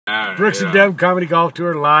Brooks and Dunn Comedy Golf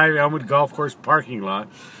Tour live, Elmwood Golf Course parking lot,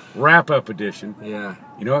 wrap-up edition. Yeah.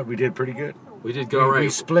 You know what? We did pretty good. We did go right. We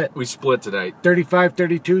split. We split today.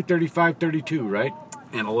 35-32, 35-32, right?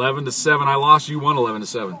 And 11-7. I lost. You won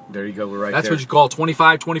 11-7. There you go. We're right That's there. what you call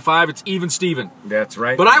 25-25. It's even Steven. That's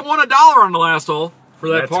right. But I won $1 on the last hole for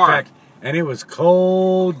that That's par. a fact. And it was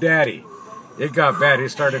cold, daddy. It got bad. It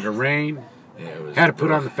started to rain. Yeah, it was, had to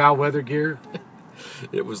put on the foul weather gear.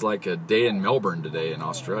 It was like a day in Melbourne today in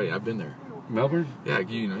Australia. I've been there. Melbourne? Yeah,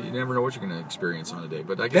 you know, you never know what you're going to experience on a day.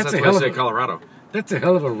 But I guess that's a why I say Colorado. That's a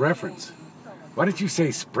hell of a reference. Why did you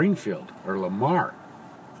say Springfield or Lamar?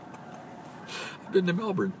 I've been to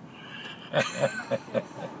Melbourne.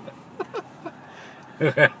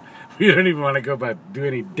 We don't even want to go about do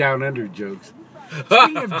any down under jokes.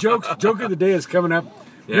 Speaking of jokes, joke of the day is coming up.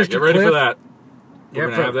 Yeah, Mr. get ready Cliff. for that. We're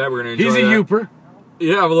going to have that. We're going to enjoy He's a that. Youper.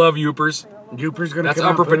 Yeah, I love Youpers. Youper's going to That's come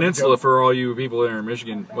Upper out, put up a Peninsula joke. for all you people there in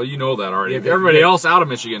Michigan. Well, you know that already. Yeah, Everybody yeah. else out of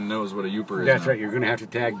Michigan knows what a Youper is. That's now. right. You're going to have to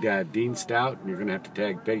tag Dean Stout, and you're going to have to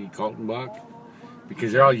tag Peggy Kaltenbach,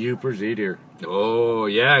 because they're all Youpers. Eat here. Oh,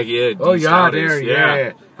 yeah. Oh, Dean yeah, Stout there, is.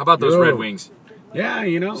 yeah. How about those Yo. Red Wings? Yeah,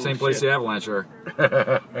 you know. Same place shit. the Avalanche are.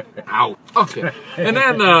 Out. Okay. And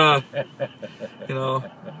then, you know,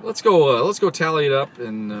 let's go tally it up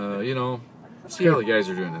and, you know, see how the guys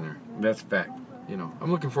are doing in there. That's a fact. You know,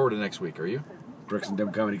 I'm looking forward to next week. Are you? Brooks and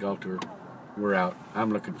Dunn Comedy Golf Tour. We're out.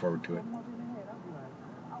 I'm looking forward to it.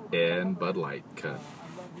 And Bud Light cut.